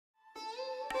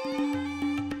Hello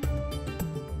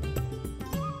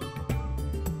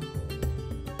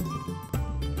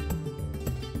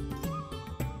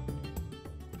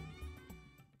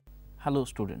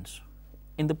students,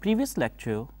 in the previous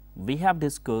lecture we have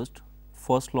discussed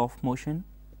first law of motion,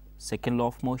 second law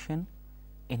of motion,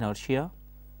 inertia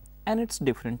and its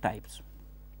different types.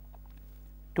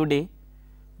 Today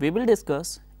we will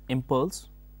discuss impulse,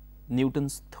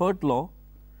 Newton's third law,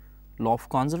 law of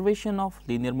conservation of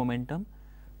linear momentum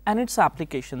and its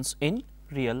applications in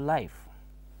real life.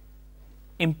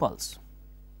 Impulse.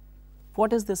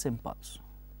 What is this impulse?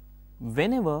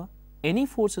 Whenever any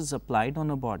force is applied on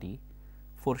a body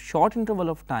for short interval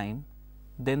of time,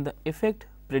 then the effect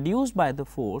produced by the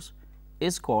force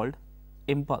is called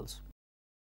impulse.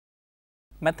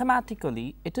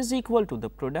 Mathematically, it is equal to the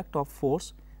product of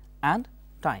force and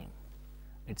time.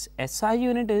 Its SI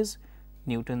unit is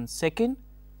Newton's second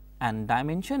and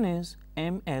dimension is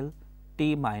ml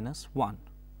t minus 1.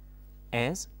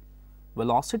 As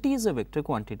velocity is a vector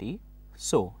quantity,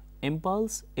 so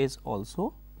impulse is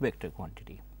also vector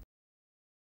quantity.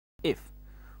 If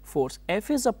force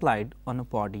F is applied on a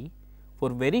body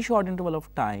for very short interval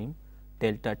of time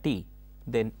delta t,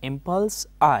 then impulse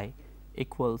I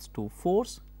equals to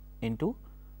force into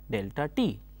delta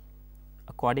t.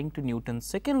 According to Newton's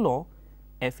second law,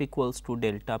 F equals to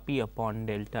delta p upon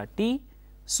delta t.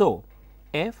 So,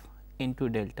 F into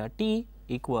delta t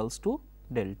equals to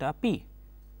delta p.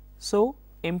 So,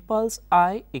 impulse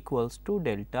I equals to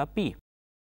delta p.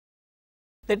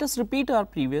 Let us repeat our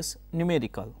previous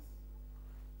numerical.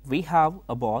 We have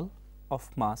a ball of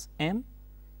mass m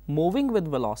moving with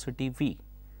velocity v.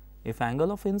 If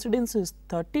angle of incidence is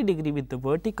 30 degree with the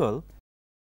vertical,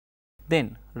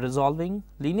 then resolving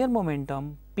linear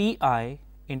momentum Pi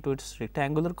into its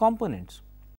rectangular components.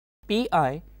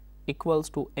 Pi equals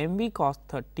to mv cos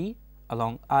 30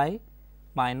 along I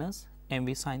minus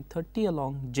mv sin 30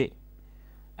 along j,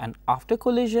 and after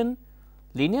collision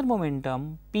linear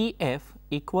momentum Pf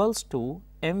equals to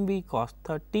mv cos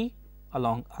 30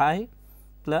 along I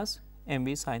plus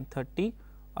mv sin 30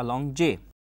 along j.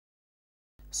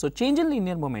 So, change in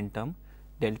linear momentum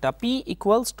delta p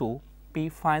equals to p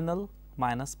final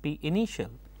minus p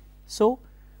initial. So,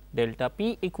 delta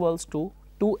p equals to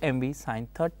 2 mv sin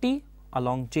 30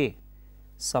 along j.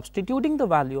 Substituting the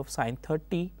value of sin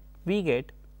 30, we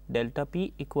get delta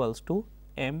p equals to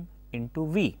m into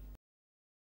v.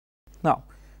 Now,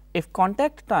 if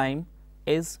contact time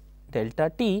is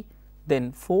delta t,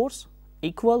 then force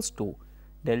equals to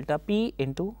delta p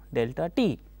into delta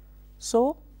t.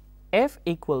 So, F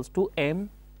equals to m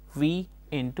v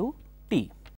into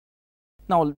t.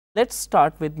 Now, let us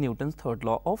start with Newton's third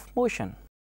law of motion.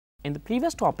 In the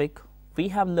previous topic, we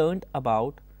have learned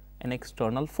about an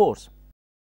external force.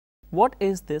 What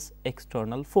is this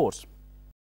external force?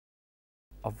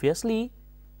 Obviously,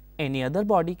 any other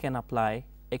body can apply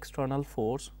external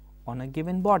force on a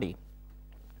given body.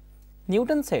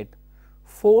 Newton said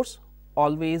force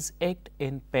always act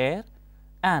in pair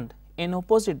and in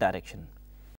opposite direction.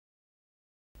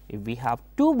 If we have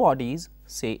two bodies,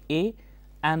 say A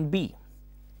and B,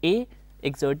 A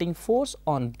exerting force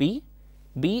on B,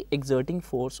 B exerting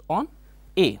force on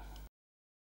A.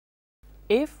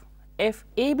 If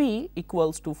FAB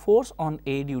equals to force on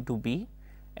A due to B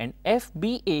and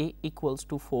FBA equals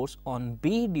to force on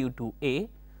B due to A,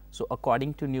 so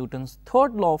according to Newton's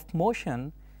third law of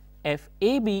motion,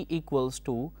 FAB equals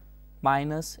to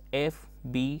minus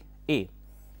FBA.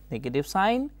 Negative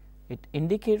sign, it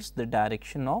indicates the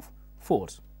direction of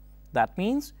force. That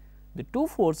means, the two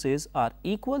forces are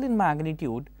equal in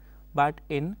magnitude, but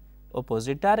in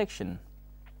opposite direction.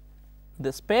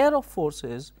 This pair of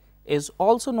forces is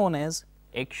also known as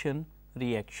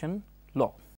action-reaction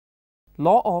law.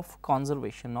 Law of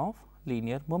conservation of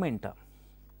linear momentum.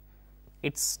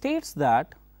 It states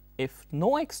that if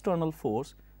no external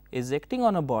force is acting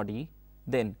on a body,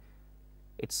 then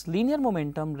its linear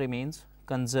momentum remains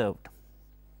conserved.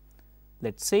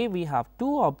 Let us say we have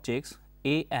two objects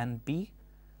A and B,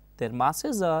 their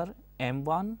masses are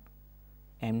m1,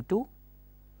 m2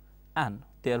 and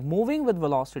they are moving with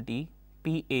velocity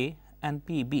Pa and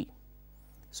Pb.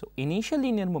 So, initial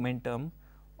linear momentum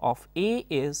of A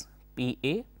is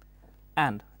Pa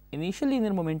and initial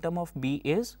linear momentum of B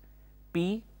is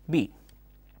Pb.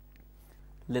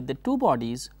 Let the two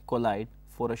bodies collide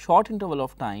for a short interval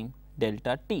of time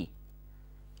delta t.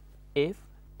 If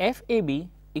Fab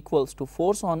equals to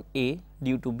force on A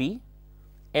due to B,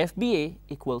 Fba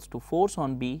equals to force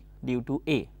on B due to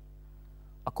A.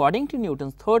 According to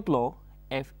Newton's third law,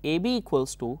 Fab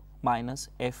equals to minus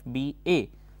Fba.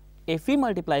 If we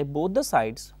multiply both the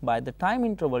sides by the time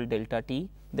interval delta t,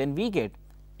 then we get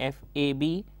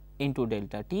FAB into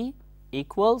delta t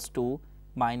equals to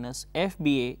minus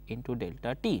FBA into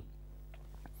delta t.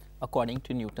 According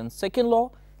to Newton's second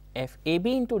law, FAB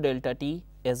into delta t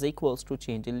is equals to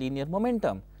change in linear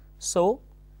momentum. So,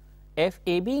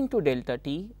 FAB into delta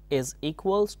t is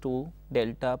equals to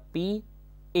delta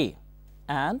PA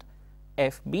and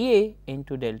FBA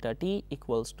into delta t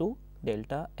equals to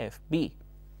delta FB.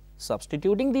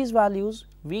 Substituting these values,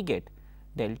 we get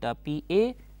delta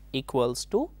PA equals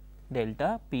to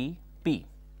delta PP.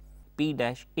 P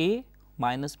dash A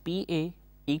minus PA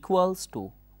equals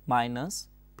to minus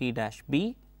P dash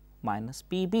B minus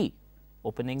PB.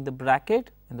 Opening the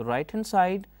bracket in the right hand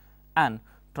side and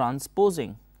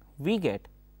transposing, we get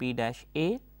P dash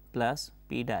A plus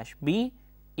P dash B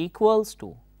equals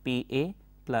to PA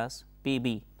plus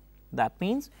PB. That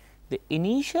means the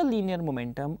initial linear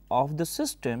momentum of the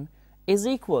system is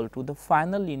equal to the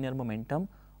final linear momentum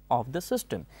of the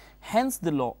system. Hence,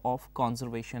 the law of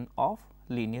conservation of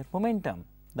linear momentum.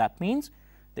 That means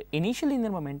the initial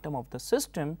linear momentum of the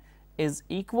system is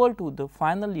equal to the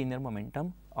final linear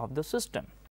momentum of the system.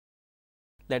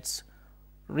 Let us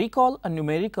recall a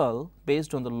numerical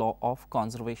based on the law of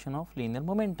conservation of linear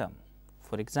momentum.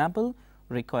 For example,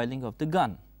 recoiling of the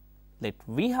gun. Let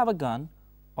we have a gun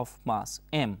of mass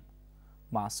m.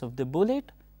 Mass of the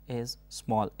bullet is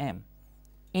small m.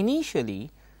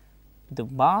 Initially, the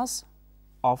mass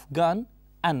of gun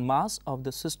and mass of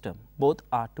the system both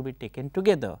are to be taken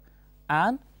together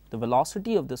and the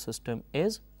velocity of the system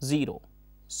is 0.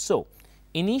 So,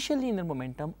 initial linear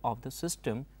momentum of the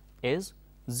system is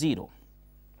 0.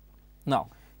 Now,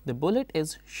 the bullet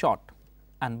is shot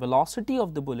and velocity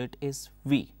of the bullet is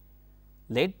v.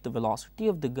 Let the velocity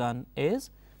of the gun is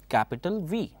capital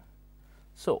V.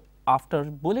 So, after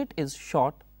bullet is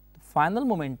shot, the final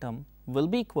momentum will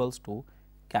be equals to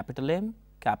capital M,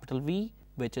 capital V,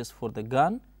 which is for the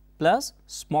gun, plus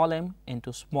small m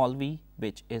into small v,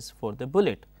 which is for the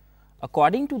bullet.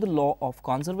 According to the law of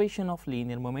conservation of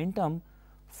linear momentum,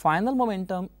 final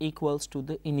momentum equals to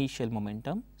the initial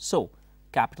momentum. So,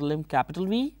 capital M capital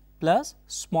V plus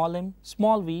small m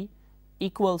small v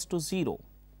equals to 0.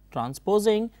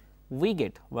 Transposing, we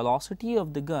get velocity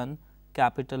of the gun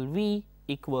capital V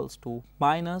equals to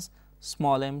minus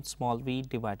small m small v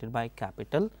divided by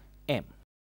capital M.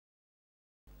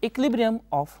 Equilibrium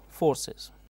of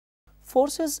forces.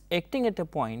 Forces acting at a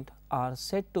point are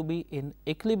said to be in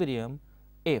equilibrium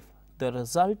if the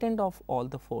resultant of all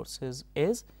the forces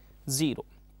is 0.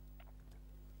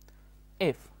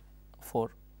 If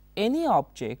for any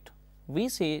object we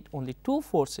say only two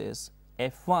forces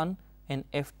F1 and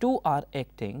F2 are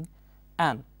acting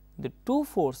and the two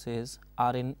forces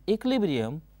are in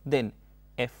equilibrium, then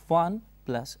F1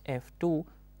 plus F2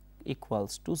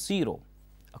 equals to 0.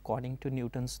 According to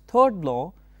Newton's third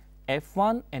law,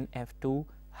 F1 and F2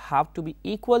 have to be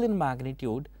equal in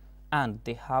magnitude and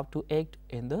they have to act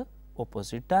in the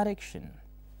opposite direction.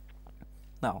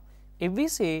 Now, if we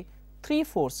say three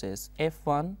forces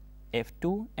F1,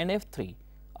 F2 and F3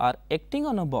 are acting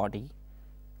on a body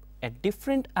at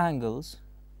different angles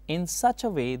in such a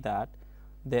way that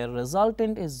their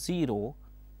resultant is 0,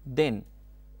 then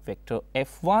vector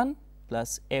F1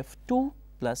 plus F2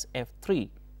 plus F3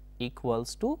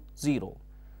 equals to 0.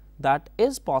 That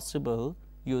is possible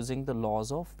using the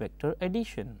laws of vector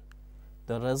addition.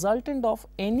 The resultant of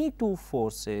any two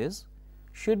forces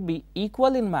should be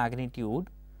equal in magnitude,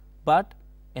 but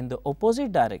in the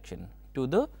opposite direction to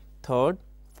the third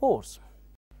force.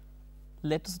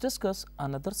 Let us discuss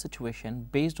another situation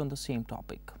based on the same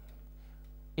topic.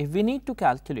 If we need to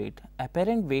calculate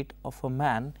apparent weight of a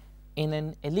man in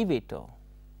an elevator,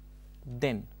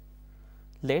 then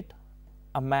let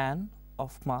a man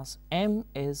of mass m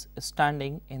is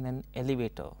standing in an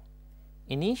elevator.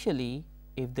 Initially,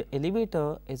 if the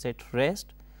elevator is at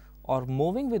rest or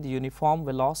moving with uniform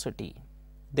velocity,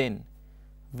 then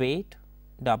weight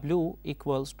W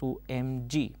equals to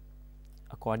mg.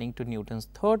 According to Newton's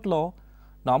third law,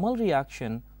 normal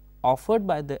reaction offered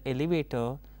by the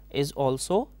elevator is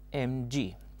also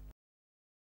mg.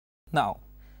 Now,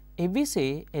 if we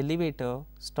say elevator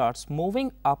starts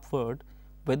moving upward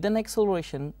with an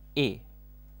acceleration a,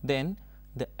 then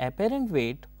the apparent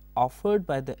weight offered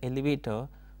by the elevator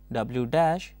W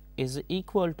dash is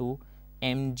equal to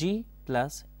mg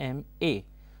plus ma.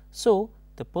 So,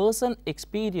 the person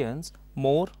experience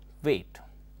more weight.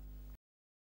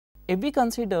 If we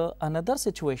consider another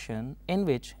situation in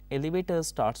which elevator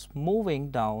starts moving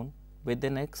down with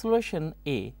an acceleration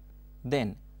a,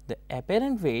 then the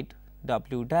apparent weight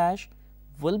W dash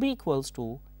will be equals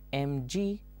to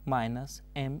mg minus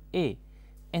ma.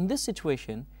 In this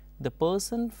situation, the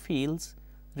person feels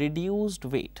reduced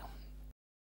weight.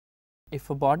 If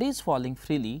a body is falling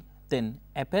freely, then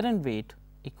apparent weight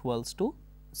equals to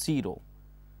 0,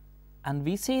 and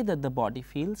we say that the body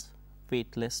feels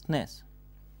weightlessness.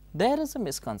 There is a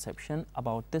misconception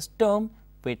about this term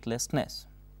weightlessness.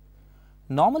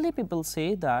 Normally people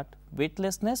say that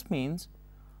weightlessness means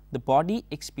the body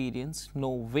experiences no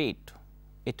weight.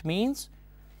 It means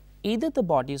either the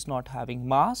body is not having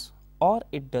mass or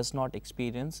it does not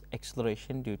experience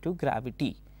acceleration due to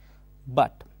gravity.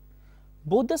 But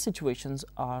both the situations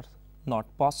are not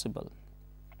possible.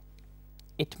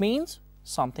 It means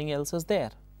something else is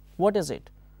there. What is it?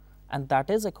 And that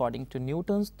is, according to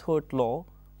Newton's third law,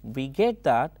 we get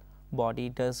that body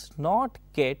does not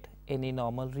get any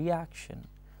normal reaction.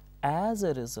 As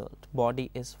a result,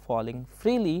 body is falling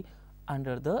freely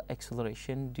under the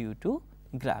acceleration due to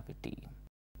gravity.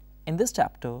 In this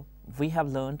chapter, we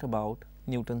have learnt about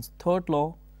Newton's third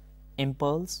law,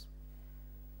 impulse,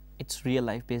 its real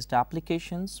life based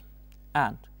applications,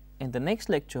 and in the next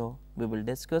lecture, we will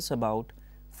discuss about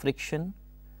friction,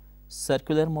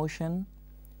 circular motion,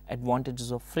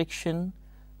 advantages of friction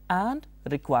and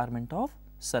requirement of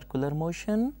circular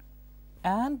motion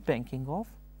and banking of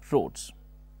roads.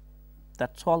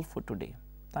 That's all for today.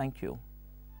 Thank you.